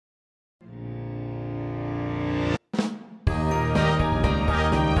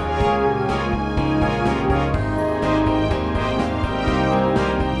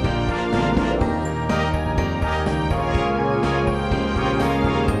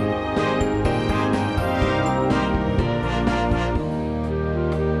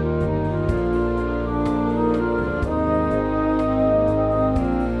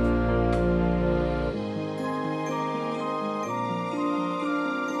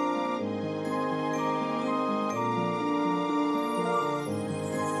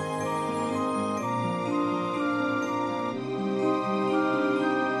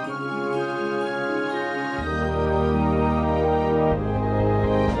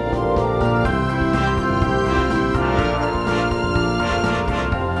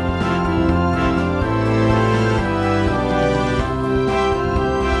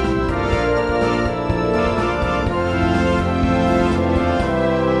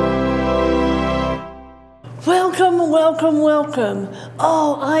welcome, welcome.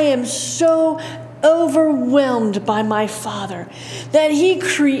 Oh, I am so overwhelmed by my Father, that He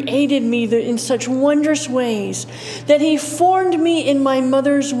created me in such wondrous ways, that He formed me in my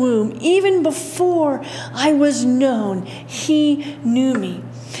mother's womb. Even before I was known, He knew me.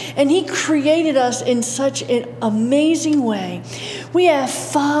 And He created us in such an amazing way. We have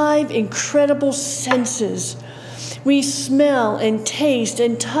 5 incredible senses. We smell and taste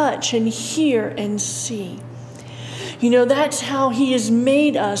and touch and hear and see. You know, that's how He has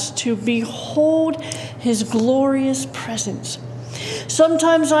made us, to behold His glorious presence.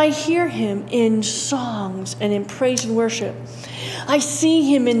 Sometimes I hear Him in songs and in praise and worship. I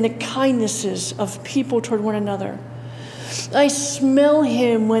see Him in the kindnesses of people toward one another. I smell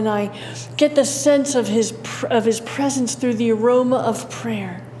Him when I get the sense of His presence through the aroma of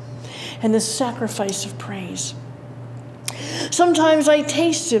prayer and the sacrifice of praise. Sometimes I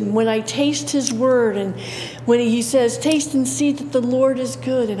taste Him when I taste His word, and when He says, taste and see that the Lord is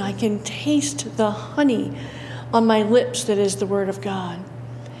good, and I can taste the honey on my lips that is the word of God.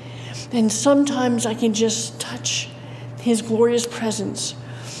 And sometimes I can just touch His glorious presence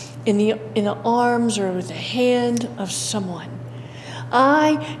in the arms or with the hand of someone.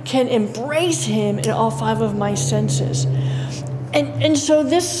 I can embrace Him in all 5 of my senses. And so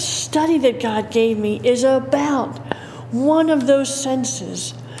this study that God gave me is about one of those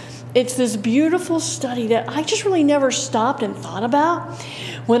senses. It's this beautiful study that I just really never stopped and thought about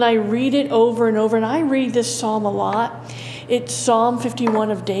when I read it over and over. And I read this psalm a lot. It's Psalm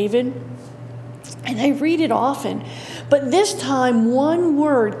 51 of David. And I read it often. But this time, one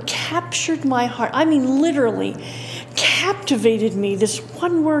word captured my heart. I mean, literally captivated me. This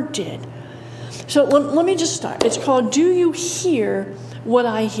one word did. So let me just start. It's called, Do You Hear What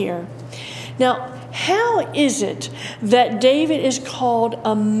I Hear? Now, how is it that David is called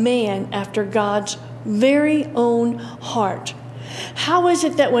a man after God's very own heart? How is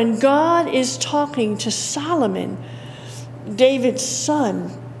it that when God is talking to Solomon, David's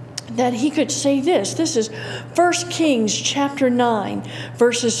son, that he could say this? This is 1 Kings chapter 9,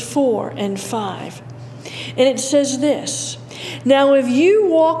 verses 4 and 5. And it says this, Now if you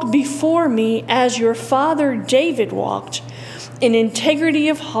walk before me as your father David walked, in integrity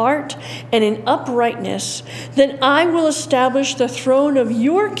of heart and in uprightness, then I will establish the throne of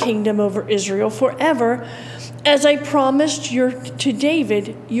your kingdom over Israel forever, as I promised to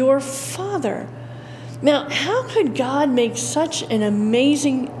David, your father. Now, how could God make such an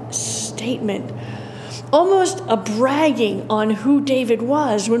amazing statement? Almost a bragging on who David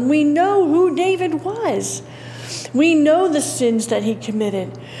was, when we know who David was. We know the sins that he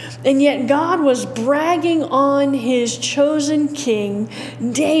committed. And yet God was bragging on His chosen king,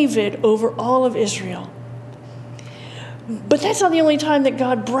 David, over all of Israel. But that's not the only time that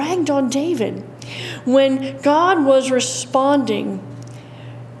God bragged on David. When God was responding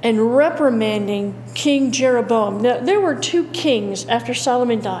and reprimanding King Jeroboam. Now, there were 2 kings after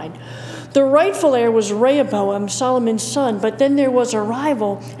Solomon died. The rightful heir was Rehoboam, Solomon's son, but then there was a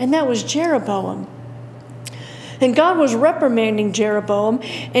rival, and that was Jeroboam. And God was reprimanding Jeroboam,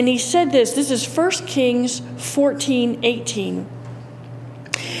 and He said this. This is 1 Kings 14:18.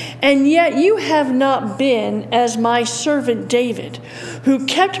 And yet you have not been as my servant David, who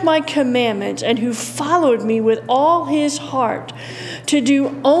kept my commandments and who followed me with all his heart to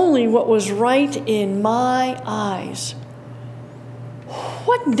do only what was right in my eyes.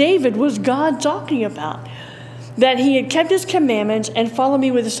 What David was God talking about? That he had kept His commandments and followed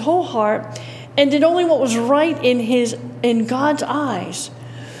me with his whole heart, and did only what was right in God's eyes.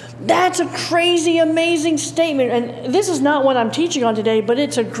 That's a crazy, amazing statement. And this is not what I'm teaching on today, but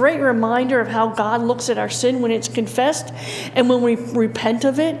it's a great reminder of how God looks at our sin when it's confessed and when we repent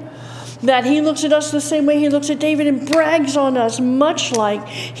of it. That He looks at us the same way He looks at David and brags on us, much like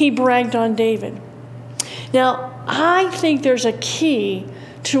He bragged on David. Now, I think there's a key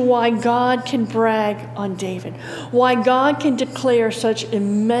to why God can brag on David, why God can declare such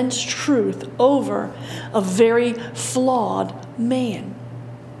immense truth over a very flawed man.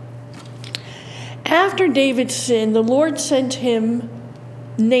 After David sinned, the Lord sent him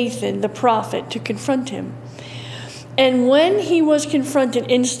Nathan, the prophet, to confront him. And when he was confronted,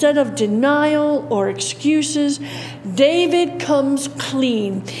 instead of denial or excuses, David comes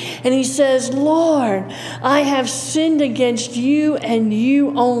clean. And he says, Lord, I have sinned against you and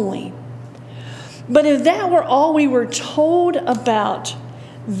you only. But if that were all we were told about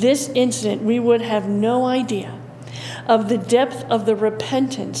this incident, we would have no idea of the depth of the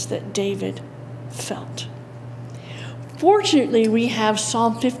repentance that David felt. Fortunately, we have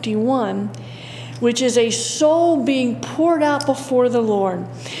Psalm 51, which is a soul being poured out before the Lord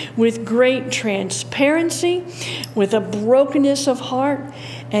with great transparency, with a brokenness of heart.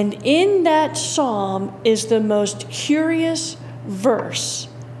 And in that psalm is the most curious verse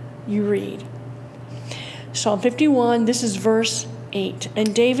you read. Psalm 51, this is verse 8.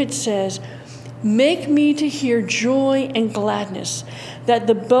 And David says, "Make me to hear joy and gladness, that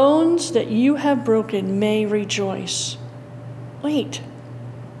the bones that you have broken may rejoice." Wait.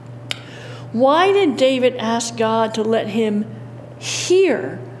 Why did David ask God to let him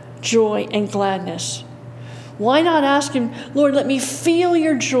hear joy and gladness? Why not ask him, "Lord, let me feel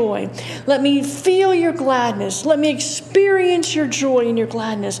your joy. Let me feel your gladness. Let me experience your joy and your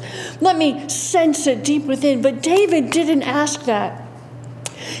gladness. Let me sense it deep within." But David didn't ask that.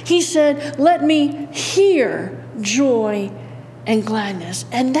 He said, "Let me hear joy and gladness."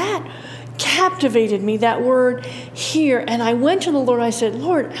 And that captivated me, that word hear. And I went to the Lord and I said,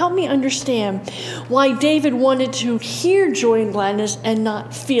 "Lord, help me understand why David wanted to hear joy and gladness and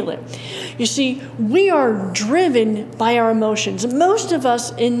not feel it." You see, we are driven by our emotions. Most of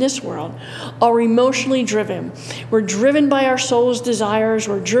us in this world are emotionally driven. We're driven by our soul's desires.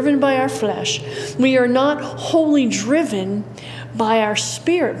 We're driven by our flesh. We are not wholly driven by our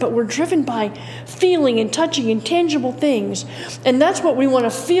spirit, but we're driven by feeling and touching intangible things. And that's what we want to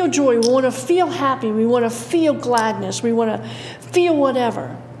feel joy. We want to feel happy. We want to feel gladness. We want to feel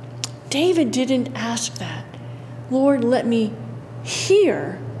whatever. David didn't ask that. "Lord, let me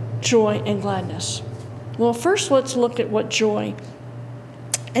hear joy and gladness." Well, first let's look at what joy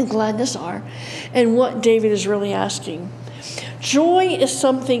and gladness are and what David is really asking. Joy is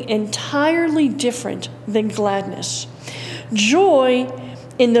something entirely different than gladness. Joy,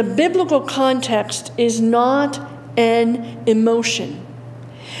 in the biblical context, is not an emotion.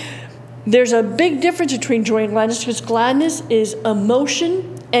 There's a big difference between joy and gladness because gladness is emotion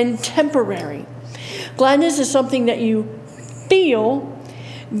and temporary. Gladness is something that you feel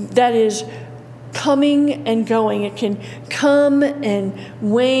that is coming and going. It can come and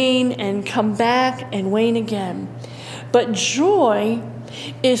wane and come back and wane again. But joy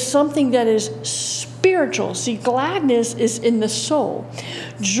is something that is spiritual. See, gladness is in the soul.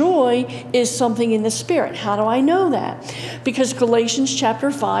 Joy is something in the spirit. How do I know that? Because Galatians chapter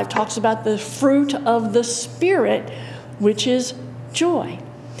 5 talks about the fruit of the Spirit, which is joy.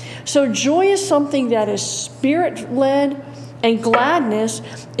 So joy is something that is spirit-led, and gladness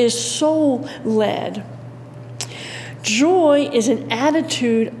is soul-led. Joy is an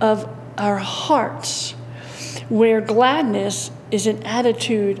attitude of our hearts, where gladness is an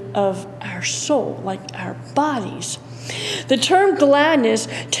attitude of our soul, like our bodies. The term gladness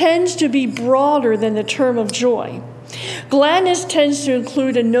tends to be broader than the term of joy. Gladness tends to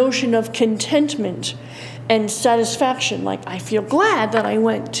include a notion of contentment and satisfaction, like I feel glad that I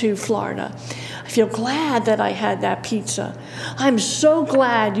went to Florida. I feel glad that I had that pizza. I'm so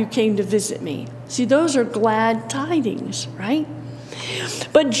glad you came to visit me. See, those are glad tidings, right?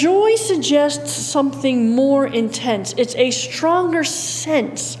 But joy suggests something more intense. It's a stronger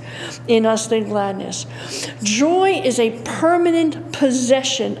sense in us than gladness. Joy is a permanent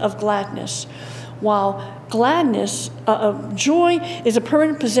possession of gladness, while joy is a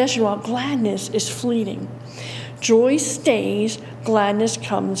permanent possession, while gladness is fleeting. Joy stays, gladness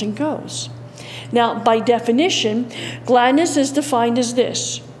comes and goes. Now, by definition, gladness is defined as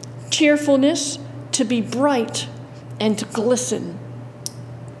this: cheerfulness, to be bright, and to glisten.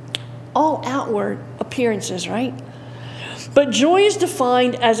 All outward appearances, right? But joy is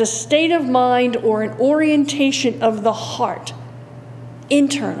defined as a state of mind or an orientation of the heart,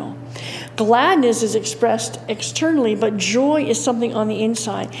 internal. Gladness is expressed externally, but joy is something on the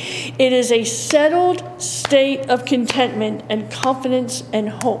inside. It is a settled state of contentment and confidence and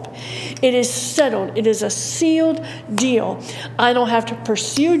hope. It is settled. It is a sealed deal. I don't have to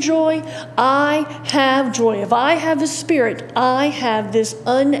pursue joy. I have joy. If I have the Spirit, I have this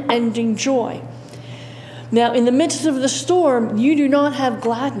unending joy. Now, in the midst of the storm, you do not have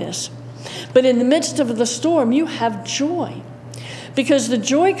gladness. But in the midst of the storm, you have joy. Because the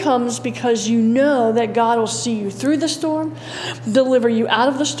joy comes because you know that God will see you through the storm, deliver you out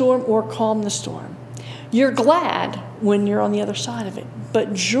of the storm, or calm the storm. You're glad when you're on the other side of it,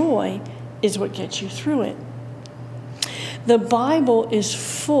 but joy is what gets you through it. The Bible is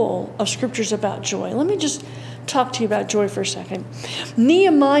full of scriptures about joy. Let me just talk to you about joy for a second.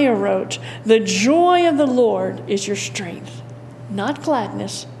 Nehemiah wrote, "The joy of the Lord is your strength." Not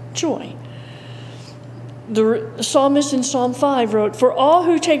gladness, joy. The psalmist in Psalm 5 wrote, "For all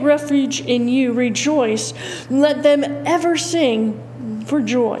who take refuge in you rejoice, let them ever sing for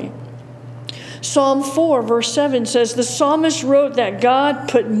joy." Psalm 4, verse 7 says, the psalmist wrote that God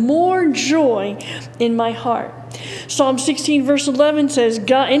put more joy in my heart. Psalm 16, verse 11 says,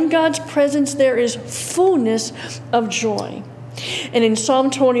 in God's presence there is fullness of joy. And in Psalm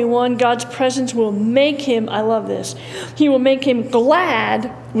 21, God's presence will make him, I love this, he will make him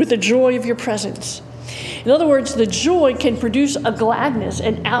glad with the joy of your presence. In other words, the joy can produce a gladness,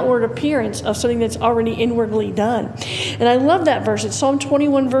 an outward appearance of something that's already inwardly done. And I love that verse. It's Psalm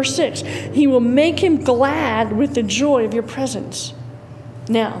 21, verse 6. He will make him glad with the joy of your presence.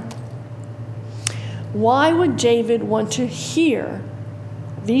 Now, why would David want to hear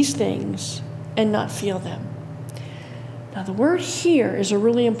these things and not feel them? Now, the word hear is a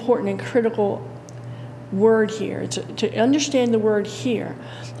really important and critical word here. To understand the word hear,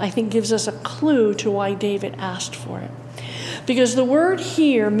 I think gives us a clue to why David asked for it. Because the word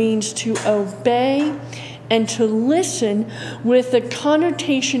hear means to obey and to listen with the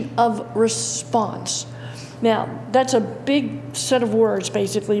connotation of response. Now, that's a big set of words,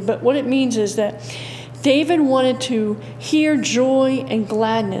 basically, but what it means is that David wanted to hear joy and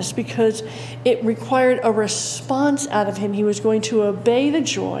gladness because it required a response out of him. He was going to obey the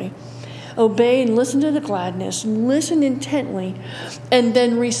joy, obey and listen to the gladness, listen intently, and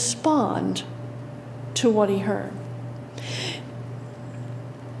then respond to what he heard.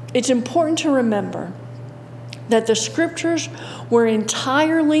 It's important to remember that the scriptures were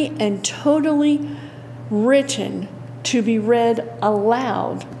entirely and totally written to be read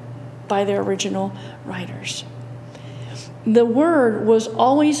aloud by their original writers. The word was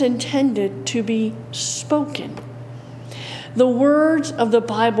always intended to be spoken. The words of the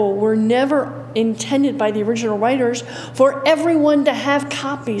Bible were never intended by the original writers for everyone to have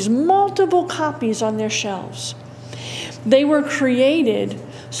copies, multiple copies on their shelves. They were created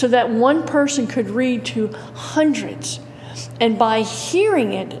so that one person could read to hundreds, and by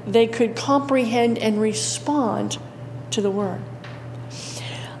hearing it, they could comprehend and respond to the word.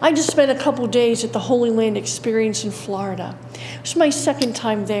 I just spent a couple days at the Holy Land Experience in Florida. It was my second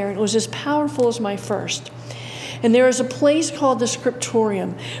time there, and it was as powerful as my first. And there is a place called the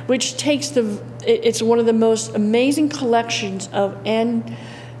Scriptorium, which takes it's one of the most amazing collections of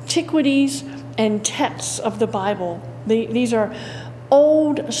antiquities and texts of the Bible. These are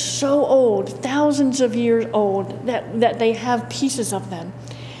old, so old, thousands of years old, that they have pieces of them.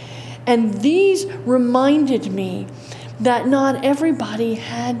 And these reminded me that not everybody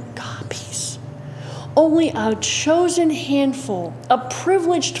had copies. Only a chosen handful, a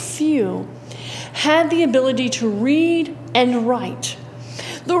privileged few, had the ability to read and write.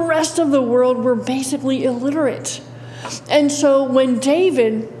 The rest of the world were basically illiterate. And so when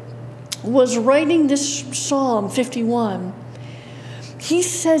David was writing this Psalm 51, he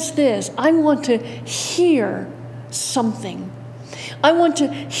says this, I want to hear something. I want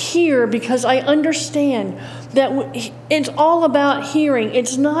to hear because I understand that it's all about hearing.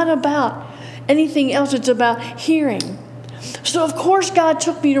 It's not about anything else. It's about hearing. So, of course, God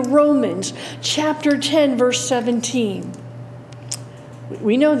took me to Romans chapter 10, verse 17.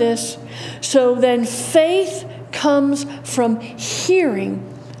 We know this. So then faith comes from hearing,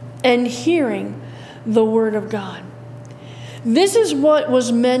 and hearing the word of God. This is what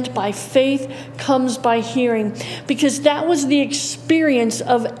was meant by faith comes by hearing, because that was the experience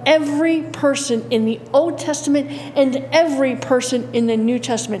of every person in the Old Testament and every person in the New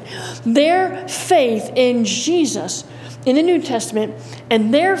Testament. Their faith in Jesus in the New Testament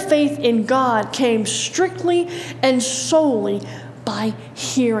and their faith in God came strictly and solely by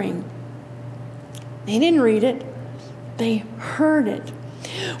hearing. They didn't read it, they heard it.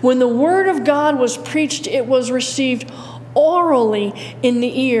 When the word of God was preached, it was received orally in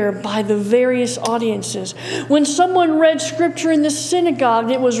the ear by the various audiences. When someone read scripture in the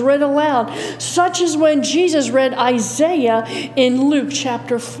synagogue, it was read aloud, such as when Jesus read Isaiah in Luke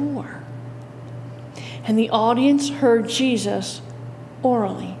chapter 4. And the audience heard Jesus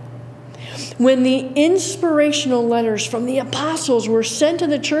orally. When the inspirational letters from the apostles were sent to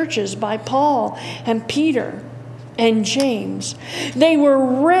the churches by Paul and Peter and James, they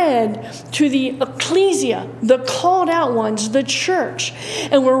were read to the ecclesia, the called out ones, the church,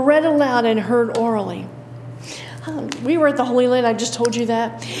 and were read aloud and heard orally. We were at the Holy Land, I just told you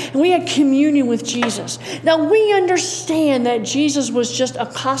that, and we had communion with Jesus. Now we understand that Jesus was just a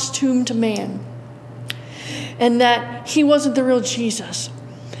costumed man and that he wasn't the real Jesus.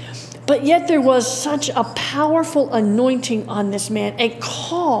 But yet there was such a powerful anointing on this man, a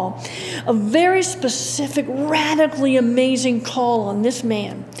call, a very specific, radically amazing call on this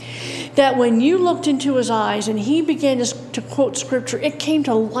man. that when you looked into his eyes and he began to quote scripture, it came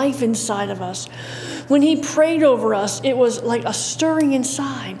to life inside of us. When he prayed over us, it was like a stirring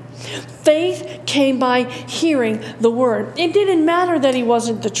inside. Faith came by hearing the word. It didn't matter that he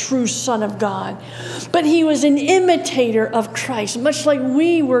wasn't the true Son of God, but he was an imitator of Christ, much like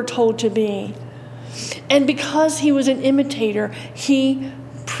we were told to be. And because he was an imitator, he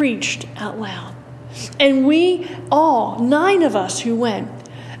preached out loud. And we all, 9 of us who went,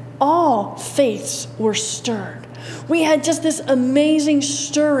 all faiths were stirred. We had just this amazing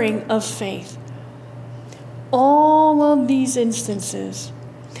stirring of faith. All of these instances,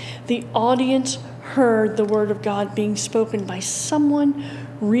 the audience heard the word of God being spoken by someone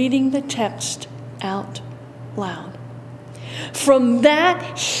reading the text out loud. From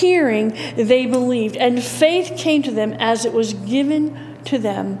that hearing, they believed, and faith came to them as it was given to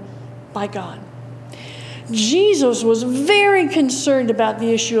them by God. Jesus was very concerned about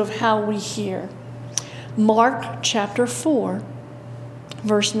the issue of how we hear. Mark chapter 4,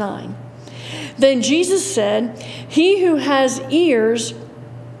 verse 9. Then Jesus said, "He who has ears,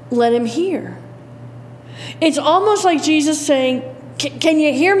 let him hear." It's almost like Jesus saying, can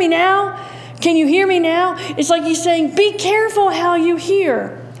you hear me now? Can you hear me now? It's like he's saying, be careful how you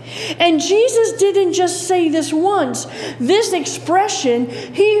hear. And Jesus didn't just say this once. This expression,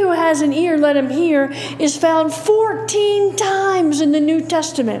 "He who has an ear, let him hear," is found 14 times in the New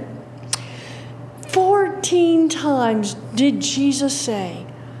Testament. 14 times did Jesus say,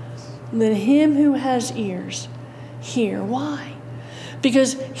 "Let him who has ears hear." Why?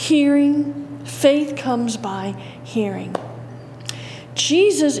 Because faith comes by hearing.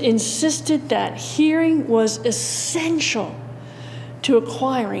 Jesus insisted that hearing was essential to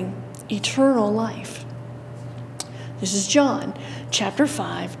acquiring eternal life. This is John chapter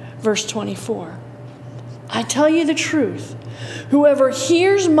 5, verse 24. "I tell you the truth. Whoever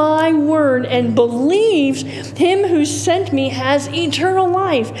hears my word and believes him who sent me has eternal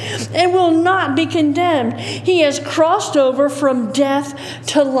life and will not be condemned. He has crossed over from death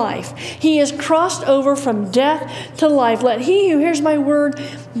to life." He has crossed over from death to life. Let he who hears my word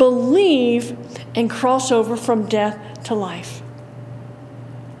believe and cross over from death to life.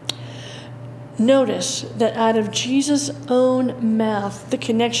 Notice that out of Jesus' own mouth, the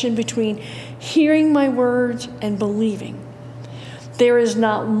connection between hearing my words and believing. There is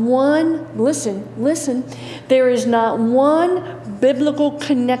not one, listen, there is not one biblical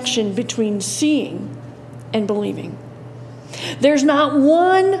connection between seeing and believing. There's not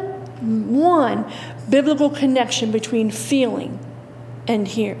one biblical connection between feeling and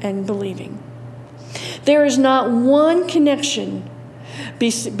believing. There is not one connection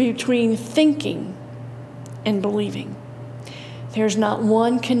between thinking and believing. There's not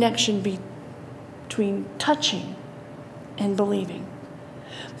one connection between touching and believing.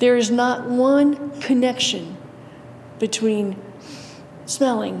 There is not one connection between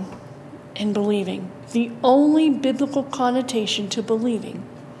smelling and believing. The only biblical connotation to believing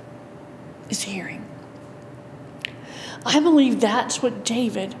is hearing. I believe that's what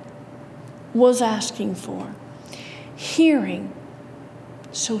David was asking for. Hearing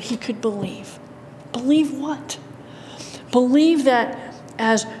so he could believe. Believe what? Believe that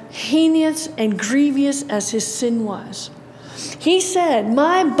as heinous and grievous as his sin was, he said,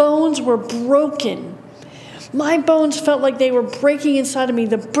 "My bones were broken. My bones felt like they were breaking inside of me."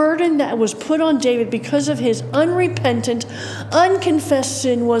 The burden that was put on David because of his unrepentant, unconfessed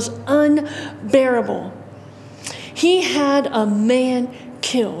sin was unbearable. He had a man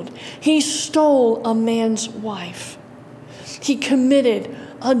killed. He stole a man's wife. He committed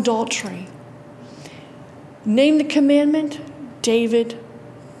adultery. Name the commandment, David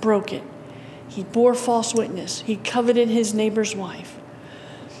broke it. He bore false witness. He coveted his neighbor's wife.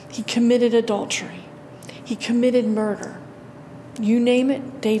 He committed adultery. He committed murder. You name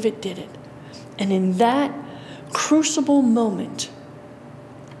it, David did it. And in that crucible moment,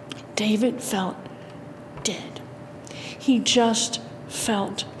 David felt dead. He just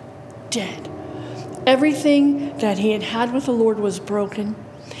felt dead. Everything that he had had with the Lord was broken.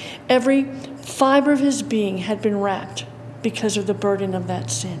 Every fiber of his being had been wrapped because of the burden of that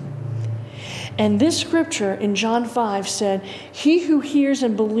sin. And this scripture in John 5 said, "He who hears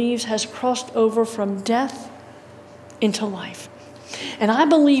and believes has crossed over from death into life." And I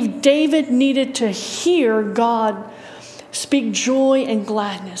believe David needed to hear God speak joy and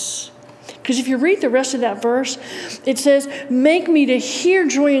gladness. Because if you read the rest of that verse, it says, "Make me to hear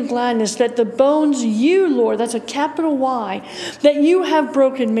joy and gladness, that the bones you, Lord," that's a capital Y, "that you have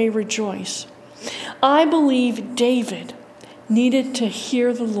broken may rejoice." I believe David needed to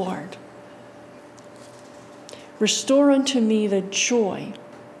hear the Lord. "Restore unto me the joy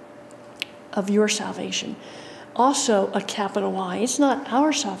of your salvation. Also a capital Y. It's not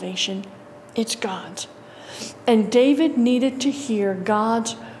our salvation, it's God's. And David needed to hear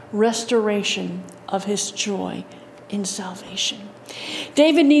God's restoration of his joy in salvation.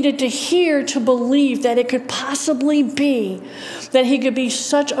 David needed to hear, to believe that it could possibly be that he could be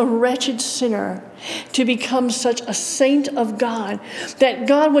such a wretched sinner to become such a saint of God, that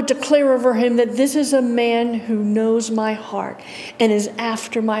God would declare over him that this is a man who knows my heart and is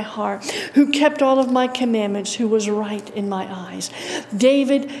after my heart, who kept all of my commandments, who was right in my eyes.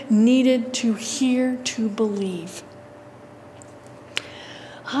 David needed to hear, to believe.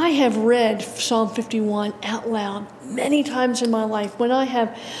 I have read Psalm 51 out loud many times in my life when I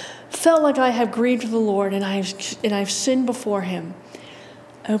have felt like I have grieved the Lord and I've sinned before him.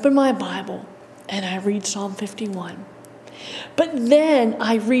 I open my Bible and I read Psalm 51. But then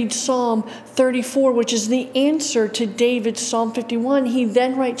I read Psalm 34, which is the answer to David's Psalm 51. He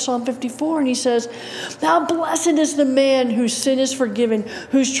then writes Psalm 54 and he says, "How blessed is the man whose sin is forgiven,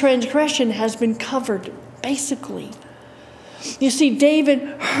 whose transgression has been covered." Basically, you see, David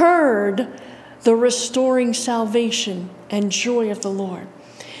heard the restoring salvation and joy of the Lord.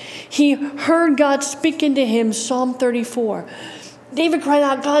 He heard God speak into him, Psalm 34. David cried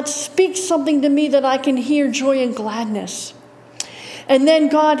out, "God, speak something to me that I can hear joy and gladness." And then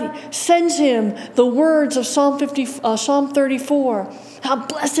God sends him the words of Psalm 34. How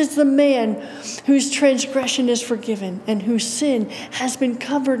blessed is the man whose transgression is forgiven and whose sin has been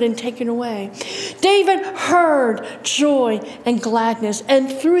covered and taken away. David heard joy and gladness, and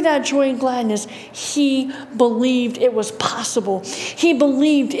through that joy and gladness, he believed it was possible. He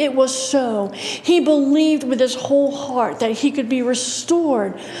believed it was so. He believed with his whole heart that he could be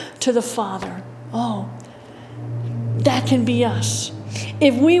restored to the Father. Oh, that can be us.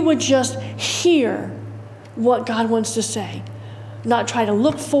 If we would just hear what God wants to say, not try to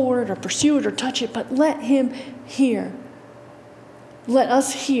look for it or pursue it or touch it, but let him hear. Let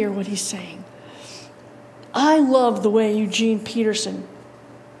us hear what he's saying. I love the way Eugene Peterson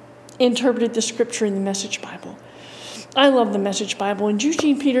interpreted the scripture in the Message Bible. I love the Message Bible, and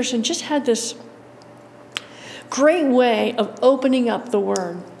Eugene Peterson just had this great way of opening up the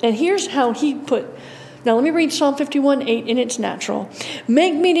word. And here's how he put. Now let me read Psalm 51:8 in its natural.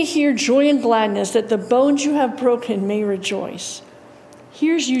 "Make me to hear joy and gladness, that the bones you have broken may rejoice."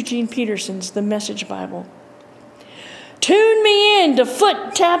 Here's Eugene Peterson's The Message Bible. "Tune me in to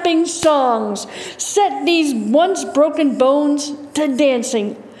foot-tapping songs. Set these once broken bones to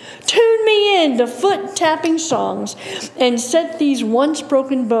dancing. Tune me in to foot-tapping songs and set these once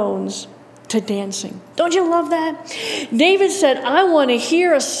broken bones to dancing." Don't you love that? David said, I want to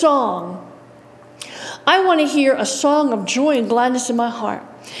hear a song. I want to hear a song of joy and gladness in my heart.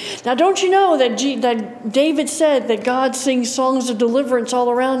 Now, don't you know that David said that God sings songs of deliverance all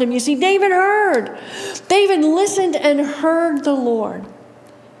around him? You see, David heard. David listened and heard the Lord.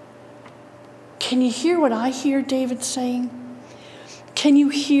 Can you hear what I hear David saying? Can you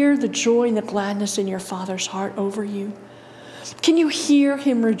hear the joy and the gladness in your Father's heart over you? Can you hear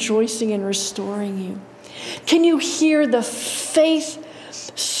him rejoicing and restoring you? Can you hear the faith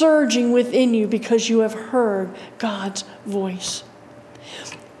surging within you because you have heard God's voice?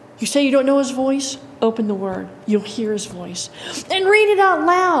 You say you don't know his voice? Open the word. You'll hear his voice. And read it out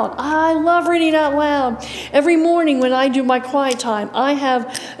loud. I love reading it out loud. Every morning when I do my quiet time, I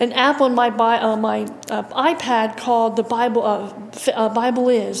have an app on my iPad called the Bible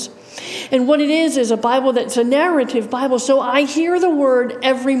Is. And what it is a Bible that's a narrative Bible. So I hear the word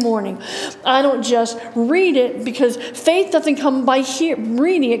every morning. I don't just read it, because faith doesn't come by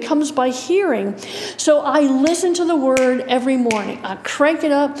reading. It comes by hearing. So I listen to the word every morning. I crank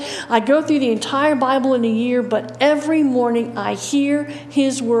it up. I go through the entire Bible in a year, but every morning I hear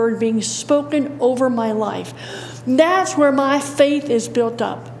his word being spoken over my life. That's where my faith is built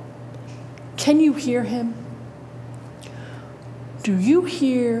up. Can you hear him? Do you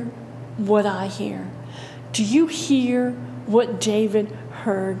hear what I hear? Do you hear what David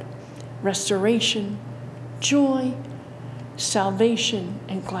heard? Restoration, joy, salvation,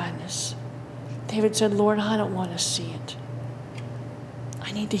 and gladness. David said, Lord, I don't want to see it.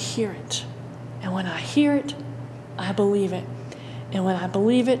 I need to hear it. And when I hear it, I believe it. And when I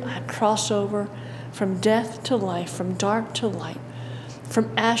believe it, I cross over from death to life, from dark to light, from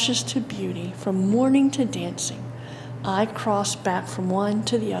ashes to beauty, from mourning to dancing. I cross back from one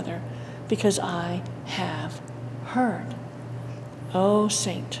to the other because I have heard. Oh,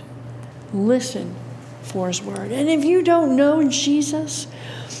 saint, listen for his word. And if you don't know Jesus,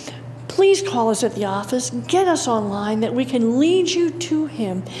 please call us at the office. Get us online that we can lead you to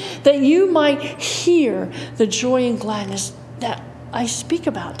him, that you might hear the joy and gladness that I speak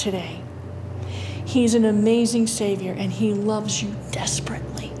about today. He's an amazing Savior, and He loves you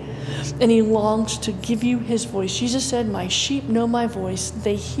desperately. And He longs to give you His voice. Jesus said, "My sheep know my voice.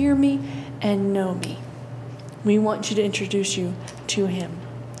 They hear me and know me." We want you to introduce you to Him,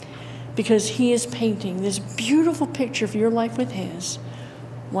 because He is painting this beautiful picture of your life with His,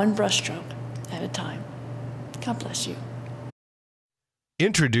 one brushstroke at a time. God bless you.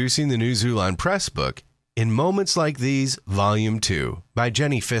 Introducing the new Xulon Press book, In Moments Like These, Volume 2, by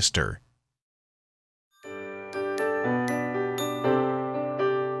Jenny Pfister.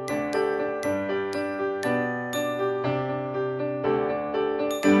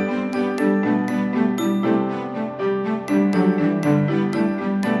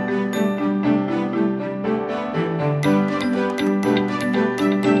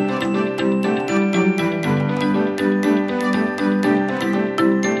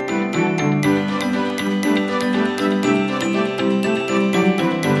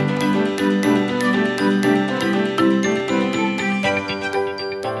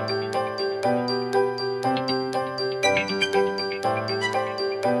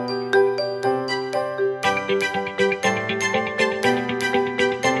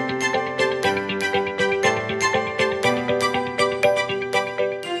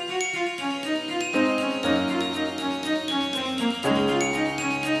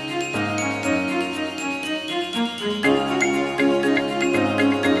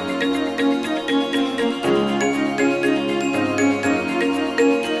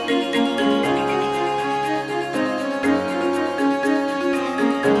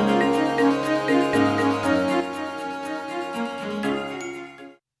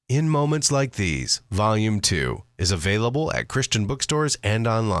 In Moments Like These, Volume 2 is available at Christian bookstores and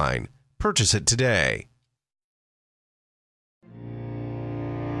online. Purchase it today.